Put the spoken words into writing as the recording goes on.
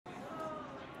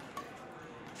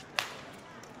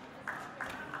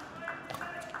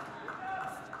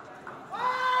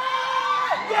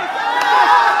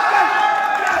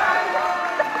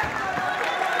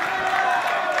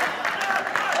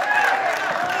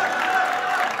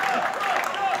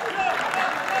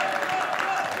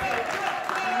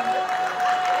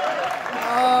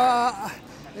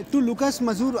Lucas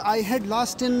Mazur, I had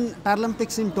lost in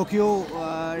Paralympics in Tokyo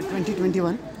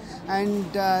 2021,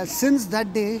 and since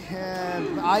that day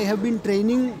I have been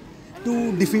training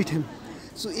to defeat him.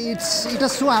 So it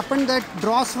has so happened that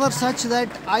draws were such that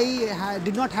I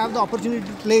did not have the opportunity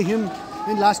to play him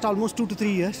in last almost 2 to 3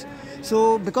 years.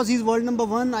 So because he's world number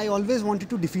 1, I always wanted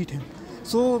to defeat him.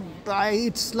 So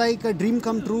it's like a dream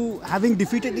come true having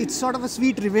defeated. It's sort of a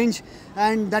sweet revenge,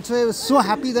 and that's why I was so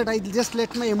happy that I just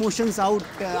let my emotions out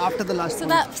after the last. So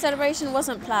that celebration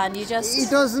wasn't planned. It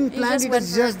wasn't planned. It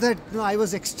was just that I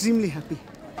was extremely happy.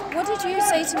 What did you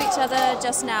say to each other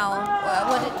just now?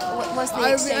 What was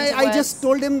the exchange of words? I just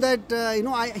told him that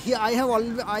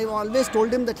I've always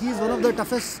told him that he is one of the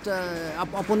toughest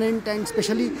opponent, and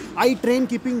especially I train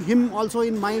keeping him also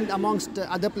in mind amongst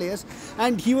other players.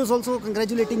 And he was also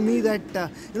congratulating me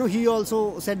that he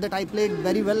also said that I played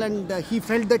very well, and he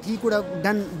felt that he could have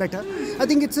done better. I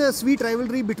think it's a sweet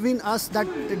rivalry between us that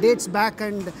dates back,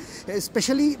 and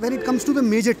especially when it comes to the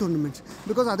major tournaments,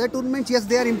 because other tournaments, yes,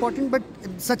 they are important, but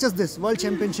such as this World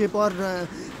Championship or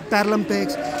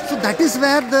Paralympics, so that is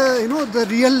where the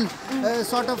real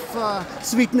sort of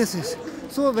sweetness is.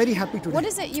 So very happy today. What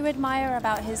is it you admire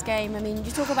about his game? I mean,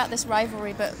 you talk about this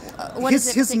rivalry, but what is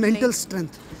it his mental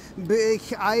strength.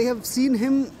 I have seen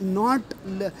him not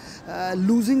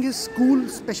losing his cool,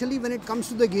 especially when it comes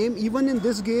to the game. Even in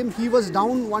this game, he was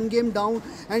down, 1 game down,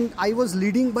 and I was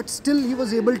leading, but still he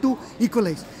was able to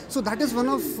equalize. So that is one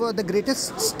of the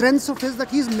greatest strengths of his, that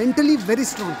he is mentally very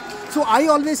strong. So I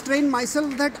always train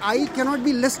myself that I cannot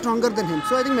be less stronger than him.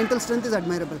 So I think mental strength is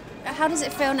admirable. How does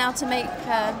it feel now to make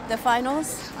the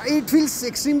finals? It feels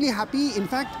extremely happy. In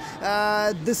fact,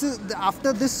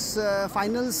 after this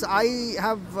finals, I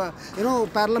have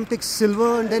Paralympics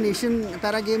silver, and then Asian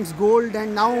Para Games gold,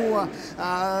 and now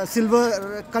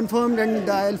silver confirmed, and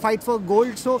I'll fight for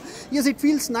gold. So yes, it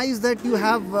feels nice that you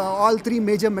have all 3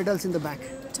 major medals in the back.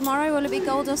 Tomorrow, will it be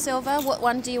gold or silver? What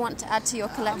one do you want to add to your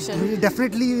collection?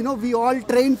 Definitely, we all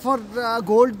train for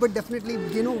gold, but definitely,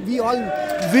 we all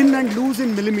win and lose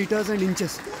in millimeters and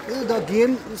inches. The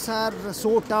games are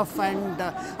so tough, and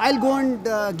I'll go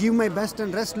and give my best,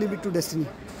 and rest leave it to destiny.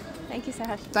 Thank you,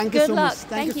 Suhas. Thank you so much. Good luck.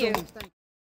 Thank you.